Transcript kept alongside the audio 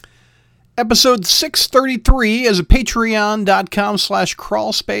Episode 633 is a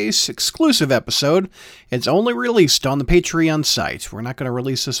patreon.com/crawlspace exclusive episode. It's only released on the Patreon site. We're not going to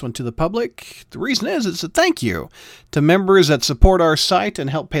release this one to the public. The reason is it's a thank you to members that support our site and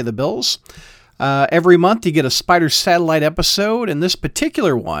help pay the bills. Every month you get a Spider Satellite episode. In this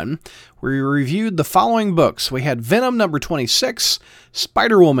particular one, we reviewed the following books. We had Venom number 26,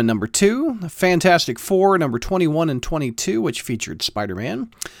 Spider-Woman number 2, Fantastic Four number 21 and 22, which featured Spider-Man,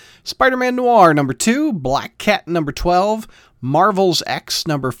 Spider-Man Noir number 2, Black Cat number 12, Marvel's X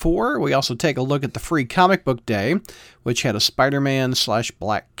number 4. We also take a look at the free comic book day, which had a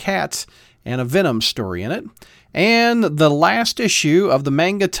Spider-Man/Black Cat and a Venom story in it. And the last issue of the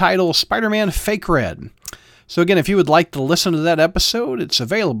manga title Spider-Man Fake Red. So again, if you would like to listen to that episode, it's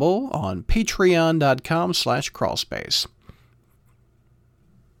available on patreon.com/crawlspace.